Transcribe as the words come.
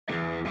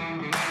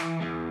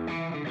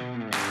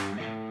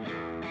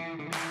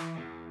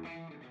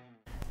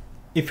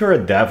If you're a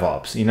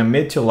DevOps in a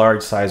mid to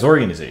large size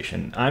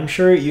organization, I'm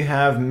sure you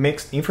have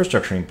mixed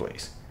infrastructure in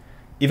place.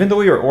 Even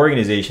though your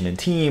organization and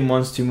team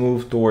wants to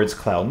move towards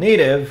cloud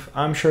native,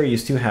 I'm sure you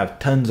still have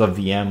tons of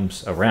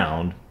VMs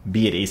around,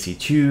 be it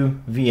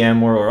EC2,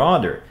 VMware, or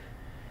other.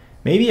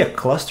 Maybe a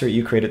cluster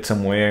you created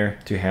somewhere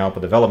to help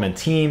a development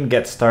team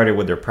get started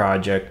with their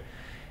project.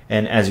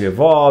 And as you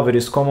evolve, it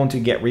is common to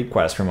get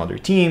requests from other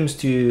teams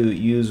to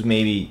use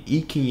maybe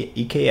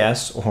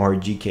EKS or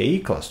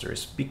GKE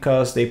clusters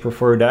because they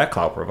prefer that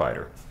cloud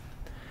provider.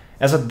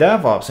 As a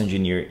DevOps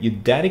engineer, you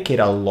dedicate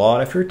a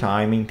lot of your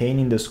time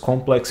maintaining this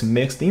complex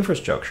mixed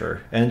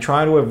infrastructure and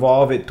try to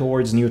evolve it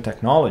towards new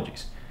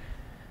technologies.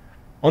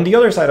 On the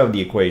other side of the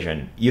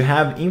equation, you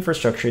have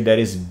infrastructure that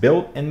is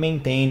built and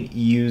maintained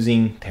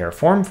using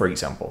Terraform, for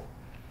example.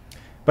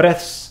 But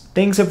as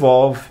things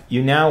evolve,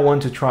 you now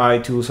want to try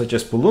tools such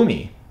as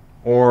Pulumi,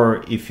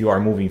 or if you are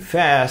moving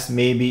fast,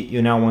 maybe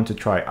you now want to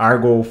try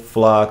Argo,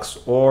 Flux,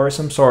 or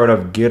some sort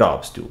of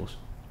GitOps tools.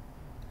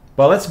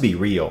 But let's be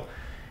real.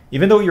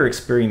 Even though you're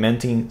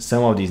experimenting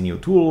some of these new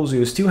tools,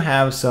 you still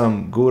have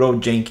some good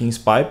old Jenkins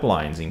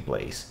pipelines in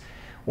place,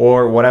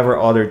 or whatever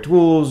other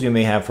tools you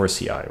may have for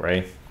CI,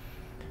 right?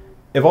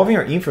 Evolving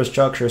your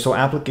infrastructure so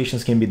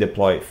applications can be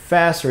deployed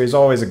faster is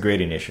always a great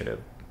initiative.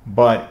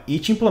 But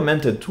each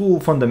implemented tool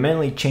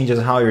fundamentally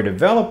changes how your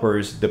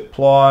developers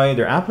deploy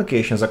their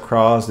applications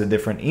across the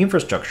different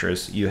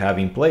infrastructures you have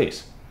in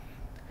place.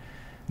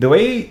 The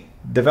way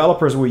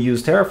developers will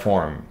use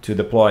Terraform to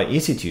deploy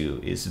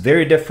EC2 is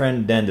very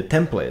different than the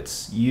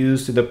templates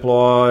used to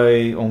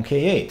deploy on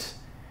K8.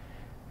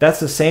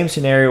 That's the same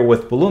scenario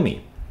with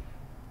Pulumi.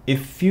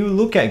 If you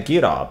look at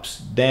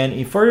GitOps, then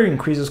it further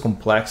increases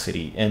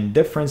complexity and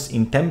difference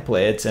in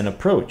templates and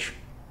approach.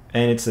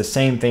 And it's the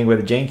same thing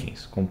with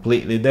Jenkins,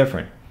 completely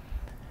different.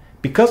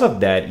 Because of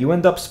that, you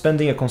end up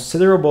spending a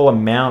considerable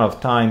amount of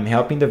time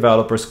helping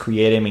developers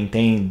create and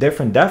maintain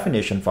different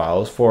definition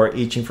files for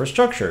each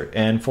infrastructure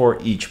and for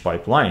each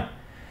pipeline.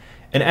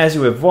 And as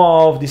you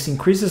evolve, this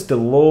increases the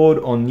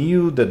load on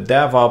you, the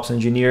DevOps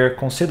engineer,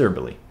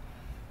 considerably.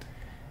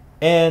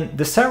 And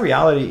the sad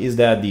reality is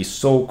that the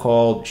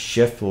so-called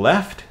shift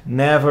left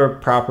never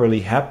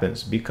properly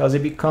happens because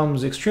it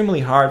becomes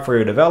extremely hard for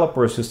your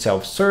developers to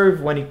self-serve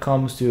when it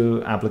comes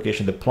to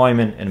application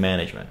deployment and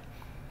management.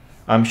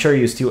 I'm sure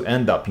you still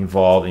end up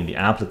involved in the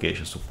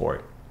application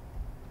support.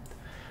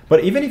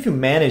 But even if you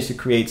manage to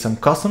create some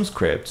custom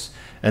scripts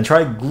and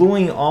try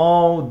gluing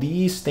all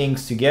these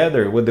things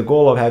together with the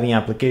goal of having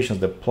applications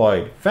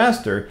deployed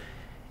faster,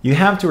 you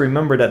have to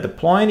remember that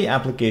deploying the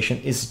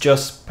application is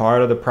just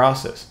part of the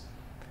process.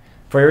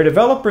 For your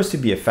developers to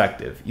be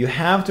effective, you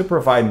have to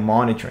provide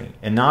monitoring,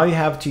 and now you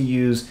have to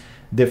use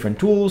different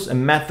tools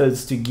and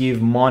methods to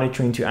give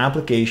monitoring to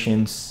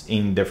applications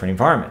in different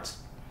environments.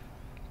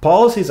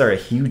 Policies are a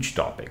huge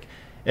topic,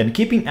 and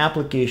keeping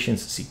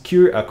applications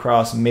secure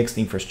across mixed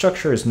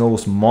infrastructure is no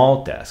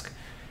small task.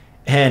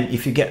 And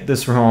if you get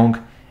this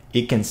wrong,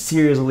 it can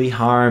seriously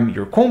harm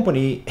your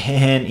company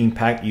and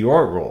impact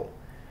your role.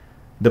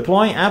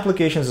 Deploying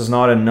applications is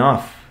not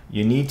enough.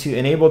 You need to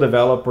enable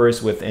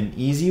developers with an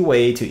easy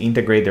way to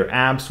integrate their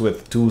apps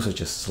with tools such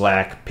as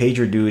Slack,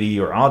 PagerDuty,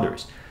 or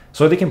others,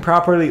 so they can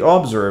properly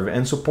observe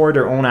and support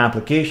their own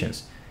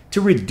applications to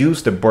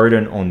reduce the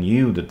burden on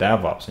you, the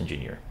DevOps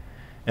engineer.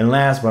 And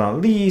last but not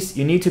least,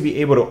 you need to be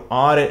able to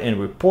audit and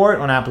report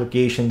on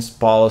applications,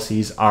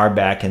 policies,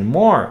 RBAC, and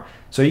more,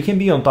 so you can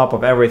be on top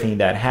of everything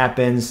that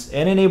happens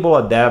and enable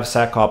a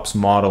DevSecOps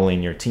model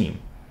in your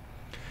team.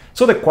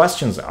 So the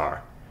questions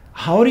are,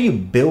 how do you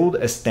build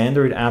a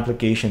standard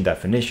application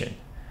definition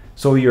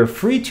so you're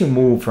free to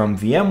move from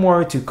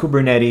VMware to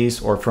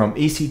Kubernetes or from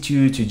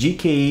EC2 to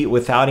GKE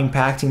without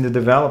impacting the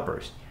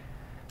developers?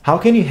 How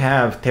can you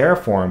have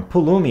Terraform,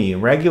 Pulumi,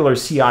 regular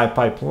CI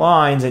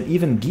pipelines, and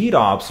even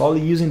GitOps all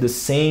using the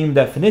same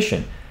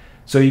definition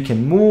so you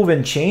can move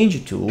and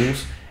change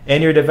tools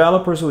and your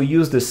developers will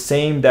use the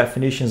same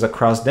definitions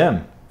across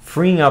them,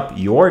 freeing up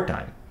your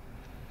time?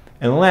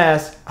 And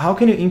last, how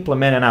can you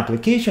implement an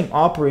application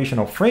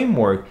operational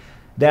framework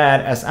that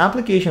as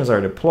applications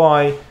are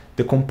deployed,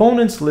 the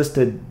components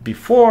listed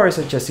before,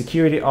 such as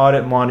security,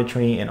 audit,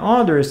 monitoring, and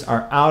others,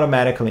 are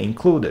automatically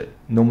included,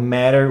 no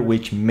matter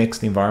which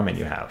mixed environment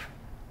you have?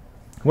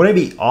 Wouldn't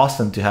it be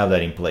awesome to have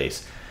that in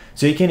place?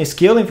 So you can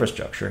scale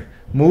infrastructure,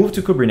 move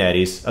to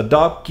Kubernetes,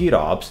 adopt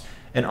GitOps,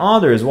 and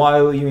others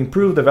while you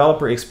improve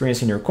developer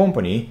experience in your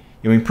company,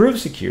 you improve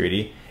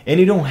security, and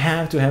you don't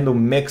have to handle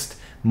mixed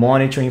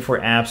monitoring for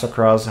apps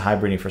across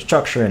hybrid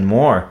infrastructure and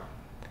more.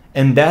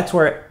 And that's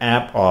where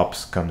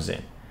AppOps comes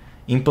in,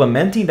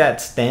 implementing that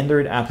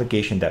standard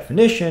application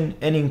definition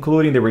and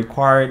including the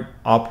required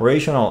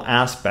operational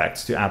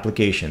aspects to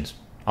applications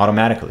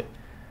automatically.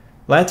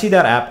 Let's see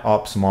that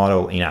AppOps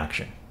model in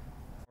action.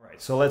 All right,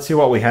 so let's see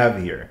what we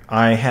have here.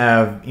 I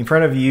have in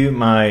front of you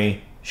my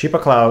Shipa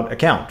Cloud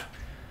account.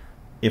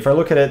 If I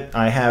look at it,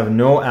 I have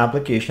no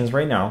applications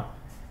right now,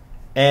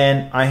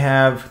 and I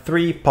have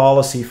 3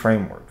 policy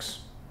frameworks.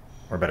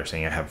 Or better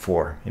saying, I have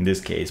 4 in this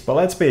case, but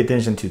let's pay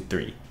attention to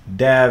 3: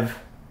 Dev,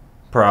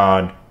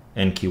 Prod,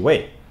 and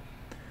QA.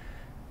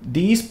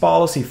 these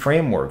policy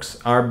frameworks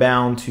are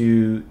bound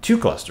to two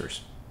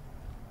clusters.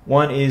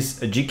 One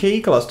is a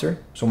GKE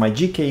cluster. So my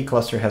GKE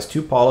cluster has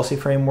two policy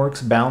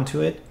frameworks bound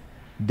to it,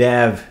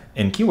 Dev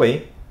and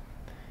QA.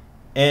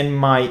 And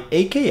my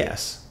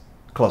AKS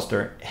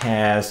cluster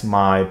has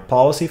my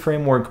policy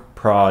framework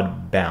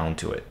prod bound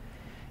to it.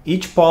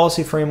 Each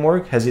policy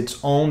framework has its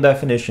own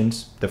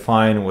definitions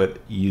defined with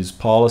use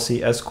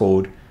policy as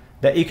code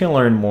that you can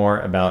learn more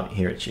about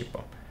here at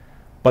Shipa.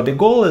 But the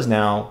goal is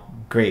now,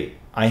 great,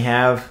 I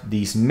have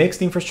these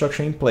mixed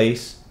infrastructure in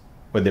place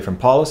with different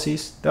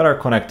policies that are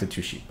connected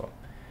to Shipa.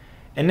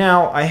 And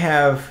now I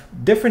have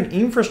different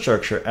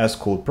infrastructure as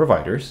code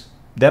providers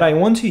that I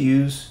want to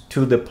use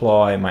to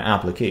deploy my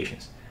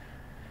applications.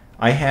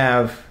 I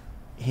have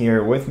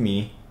here with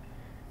me,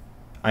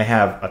 I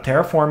have a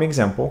Terraform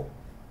example,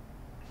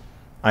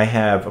 I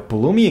have a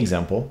Pulumi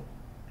example,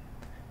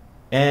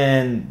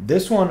 and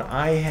this one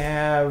I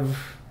have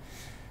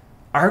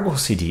Argo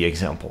CD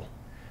example.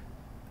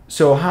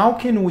 So how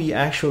can we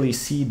actually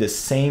see the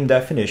same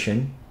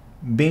definition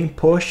being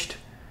pushed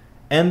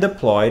and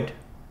deployed,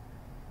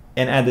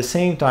 and at the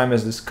same time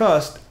as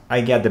discussed,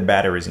 I get the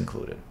batteries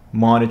included,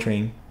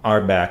 monitoring,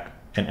 RBAC,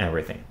 and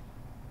everything,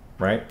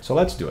 right? So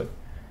let's do it.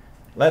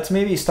 Let's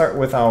maybe start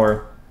with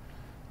our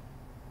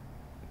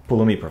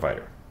Pulumi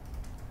provider.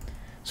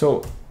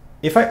 So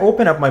if I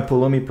open up my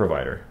Pulumi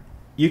provider,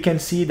 you can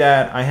see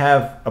that I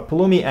have a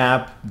Pulumi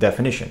app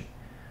definition.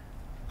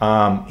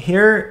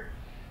 Here,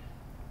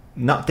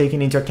 not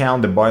taking into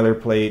account the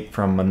boilerplate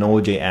from a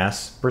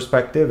Node.js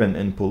perspective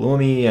and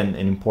Pulumi and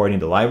importing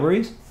the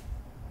libraries,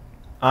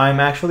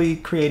 I'm actually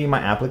creating my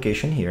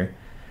application here,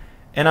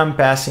 and I'm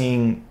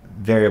passing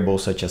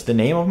variables such as the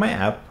name of my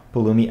app,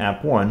 Pulumi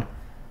app1.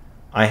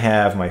 I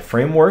have my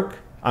framework.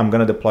 I'm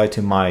going to deploy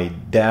to my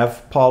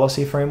dev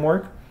policy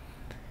framework.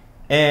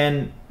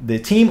 And the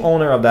team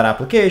owner of that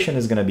application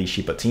is going to be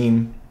Shipa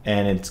team,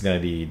 and it's going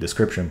to be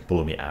description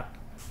Pulumi app.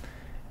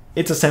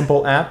 It's a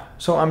simple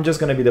app, so I'm just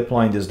going to be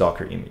deploying this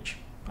Docker image.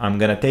 I'm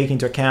going to take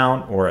into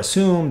account or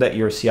assume that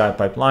your CI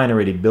pipeline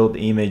already built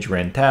the image,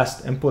 ran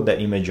test, and put that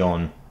image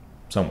on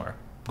somewhere,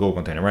 Google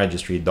Container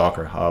Registry,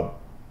 Docker Hub,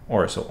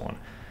 or so on.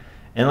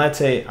 And let's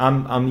say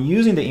I'm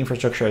using the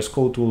infrastructure as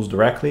code tools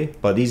directly,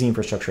 but these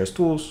infrastructure as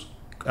tools,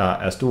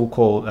 as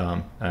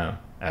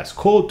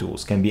code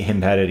tools can be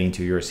embedded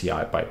into your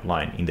CI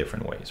pipeline in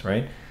different ways,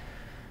 right?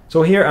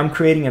 So here I'm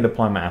creating and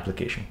deploying my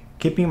application.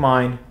 Keep in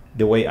mind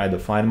the way I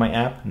define my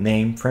app,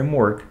 name,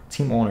 framework,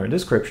 team owner,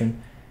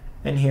 description,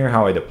 and here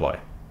how I deploy.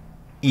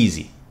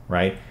 Easy,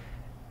 right?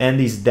 And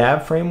this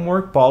dev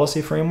framework,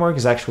 policy framework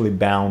is actually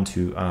bound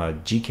to a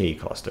GKE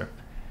cluster.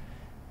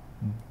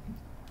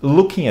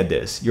 Looking at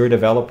this, your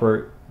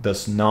developer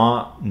does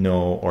not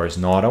know or is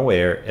not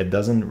aware, it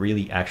doesn't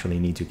really actually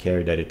need to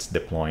care that it's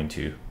deploying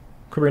to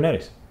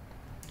Kubernetes.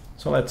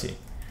 So let's see.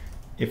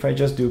 If I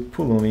just do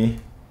Pulumi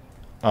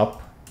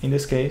up in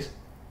this case,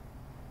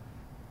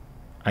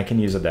 I can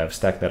use a dev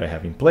stack that I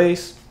have in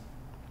place.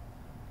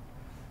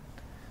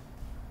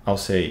 I'll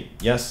say,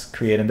 yes,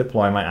 create and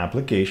deploy my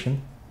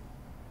application.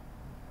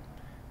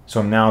 So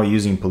I'm now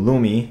using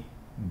Pulumi,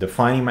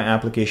 defining my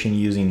application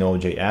using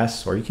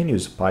Node.js, or you can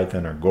use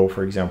Python or Go,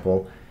 for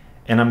example,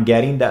 and I'm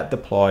getting that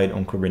deployed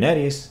on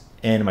Kubernetes,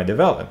 and my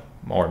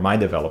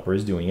developer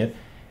is doing it,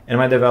 and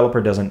my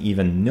developer doesn't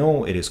even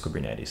know it is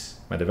Kubernetes.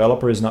 My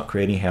developer is not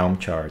creating Helm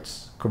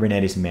charts,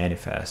 Kubernetes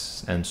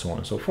manifests, and so on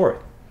and so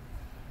forth.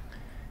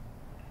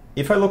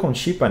 If I look on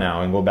Shipa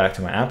now and go back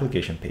to my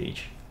application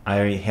page, I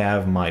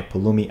have my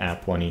Pulumi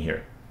app1 in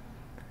here.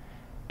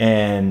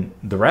 And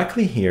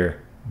directly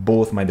here,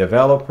 both my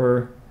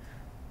developer,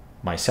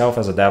 myself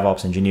as a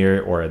DevOps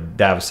engineer or a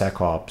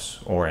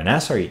DevSecOps or an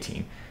SRE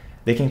team,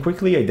 they can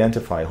quickly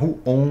identify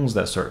who owns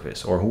that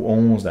service or who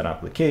owns that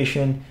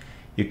application.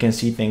 You can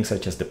see things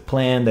such as the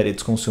plan that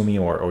it's consuming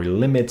or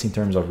limits in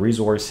terms of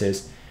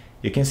resources.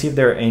 You can see if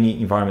there are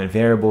any environment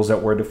variables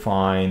that were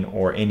defined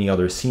or any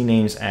other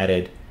CNAMEs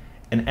added.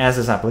 And as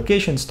this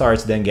application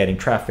starts then getting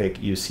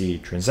traffic, you see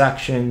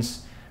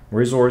transactions,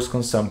 resource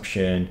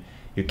consumption.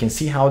 You can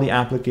see how the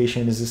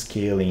application is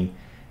scaling.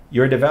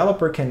 Your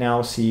developer can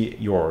now see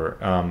your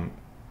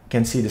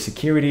the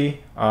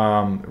security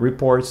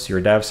reports,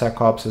 your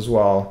DevSecOps as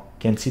well,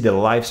 can see the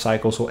life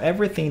cycle, so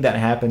everything that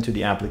happened to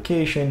the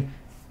application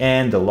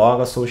and the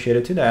log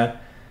associated to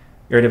that.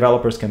 Your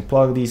developers can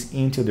plug these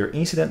into their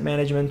incident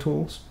management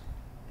tools.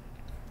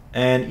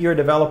 And your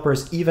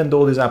developers, even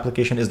though this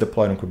application is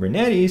deployed on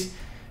Kubernetes,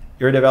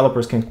 your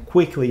developers can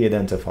quickly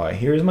identify,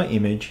 here's my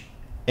image,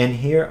 and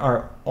here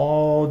are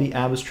all the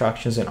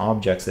abstractions and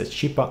objects that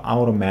Shipa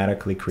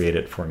automatically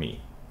created for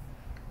me.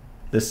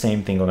 The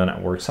same thing on the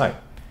network side.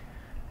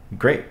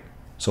 Great.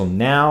 So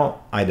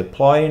now I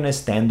deploy in a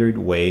standard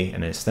way,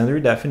 in a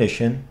standard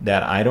definition,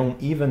 that I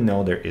don't even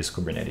know there is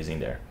Kubernetes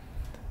in there.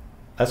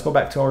 Let's go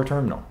back to our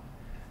terminal.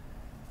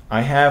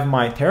 I have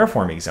my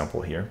Terraform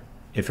example here.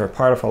 If you're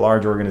part of a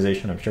large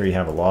organization, I'm sure you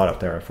have a lot of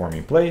Terraform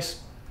in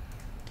place.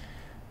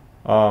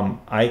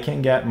 I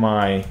can get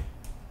my,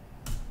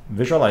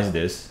 visualize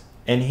this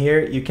And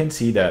here you can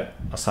see that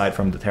aside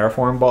from the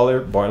Terraform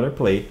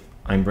boilerplate,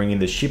 I'm bringing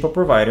the Shipa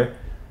provider,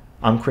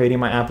 I'm creating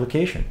my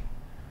application.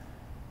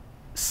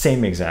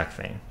 Same exact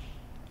thing.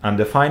 I'm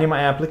defining my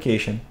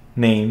application,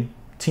 name,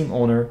 team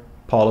owner,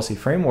 policy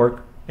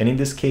framework, and in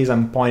this case,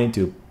 I'm pointing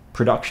to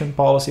production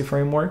policy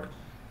framework,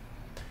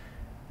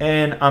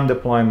 and I'm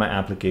deploying my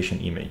application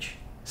image.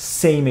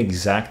 Same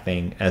exact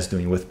thing as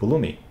doing with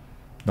Pulumi,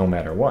 no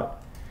matter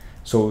what.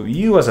 So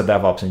you as a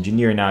DevOps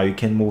engineer now, you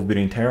can move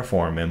between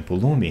Terraform and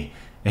Pulumi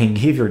and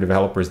give your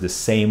developers the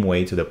same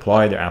way to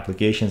deploy their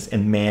applications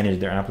and manage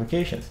their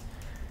applications.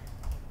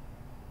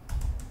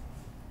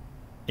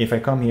 If I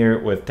come here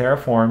with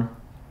Terraform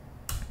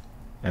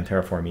and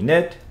Terraform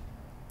init,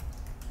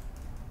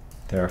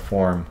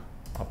 Terraform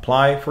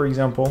apply, for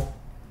example,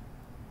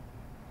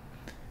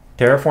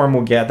 Terraform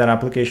will get that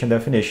application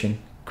definition,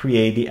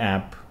 create the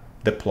app,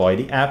 deploy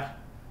the app,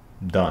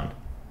 done.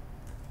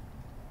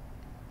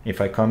 If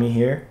I come in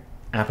here,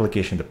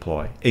 application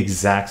deploy,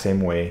 exact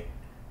same way,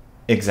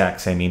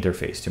 exact same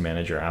interface to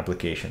manage your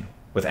application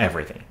with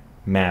everything,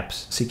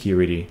 maps,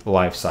 security,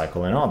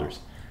 lifecycle, and others.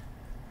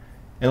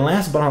 And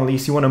last but not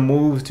least, you want to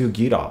move to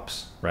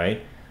GitOps,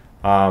 right?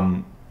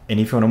 And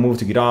if you want to move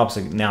to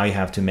GitOps, now you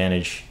have to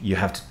manage, you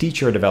have to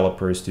teach your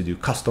developers to do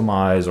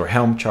customize or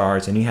Helm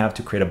charts, and you have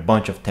to create a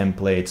bunch of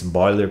templates,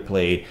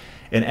 boilerplate,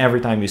 and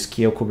every time you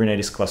scale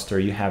Kubernetes cluster,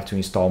 you have to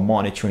install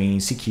monitoring,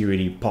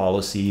 security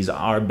policies,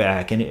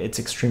 RBAC, and it's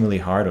extremely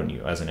hard on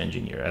you as an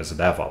engineer, as a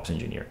DevOps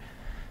engineer.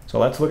 So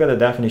let's look at the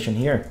definition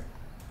here.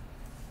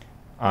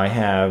 I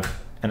have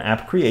an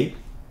app create,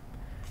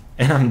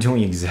 and I'm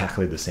doing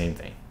exactly the same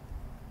thing.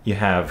 You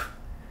have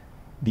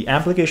the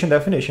application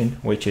definition,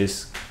 which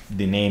is,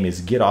 the name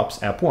is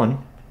GitOps app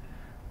 1.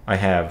 I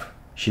have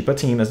Shipa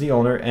team as the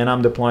owner, and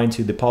I'm deploying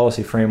to the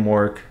policy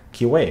framework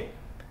QA,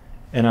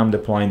 and I'm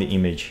deploying the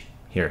image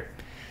here.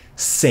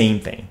 Same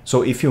thing.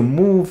 So if you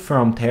move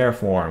from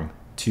Terraform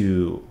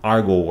to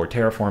Argo or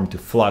Terraform to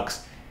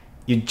Flux,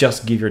 you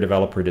just give your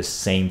developer the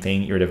same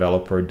thing. Your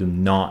developer do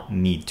not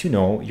need to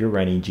know you're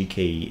running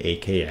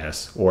GKE,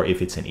 AKS, or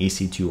if it's an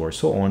EC2 or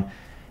so on.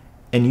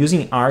 And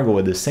using Argo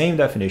with the same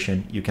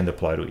definition, you can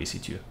deploy to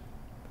EC2.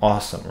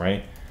 Awesome,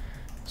 right?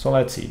 So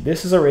let's see.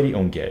 This is already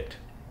on Git.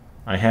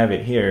 I have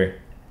it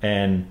here,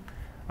 and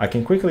I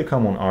can quickly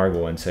come on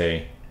Argo and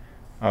say,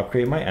 I'll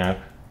create my app.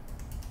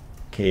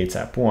 Okay, it's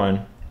app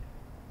 1.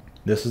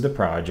 This is the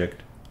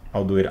project.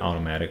 I'll do it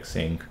automatic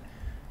sync.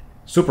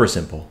 Super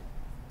simple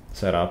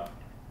setup,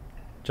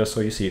 just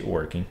so you see it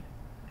working.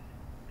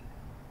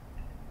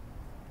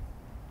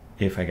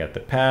 If I get the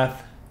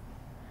path,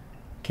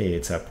 okay,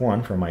 it's app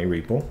 1 from my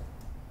repo.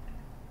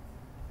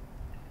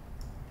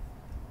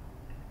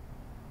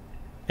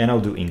 And I'll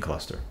do in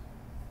cluster.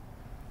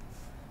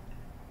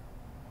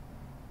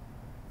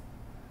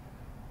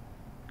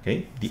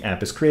 Okay, the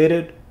app is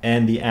created,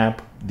 and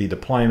the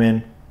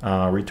deployment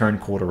return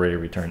code already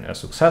returned as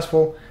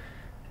successful.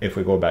 If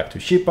we go back to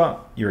Shipa,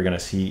 you're gonna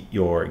see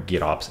your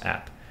GitOps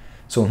app.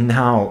 So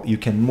now you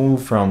can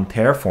move from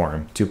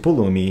Terraform to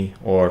Pulumi,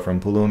 or from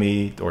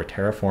Pulumi or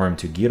Terraform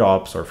to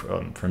GitOps, or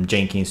from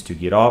Jenkins to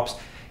GitOps,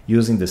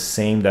 using the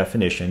same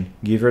definition.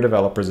 Give your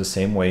developers the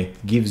same way,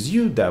 gives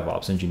you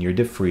DevOps engineer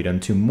the freedom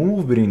to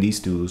move between these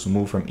tools,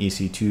 move from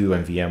EC2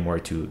 and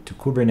VMware to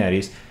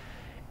Kubernetes,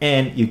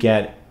 and you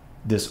get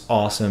this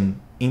awesome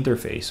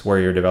interface where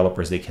your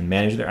developers, they can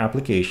manage their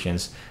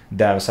applications,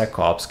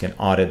 DevSecOps can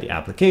audit the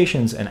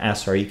applications, and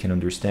SRE can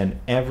understand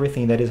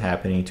everything that is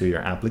happening to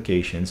your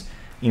applications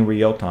in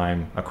real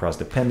time across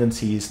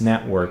dependencies,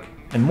 network,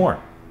 and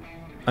more.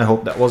 I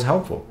hope that was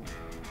helpful.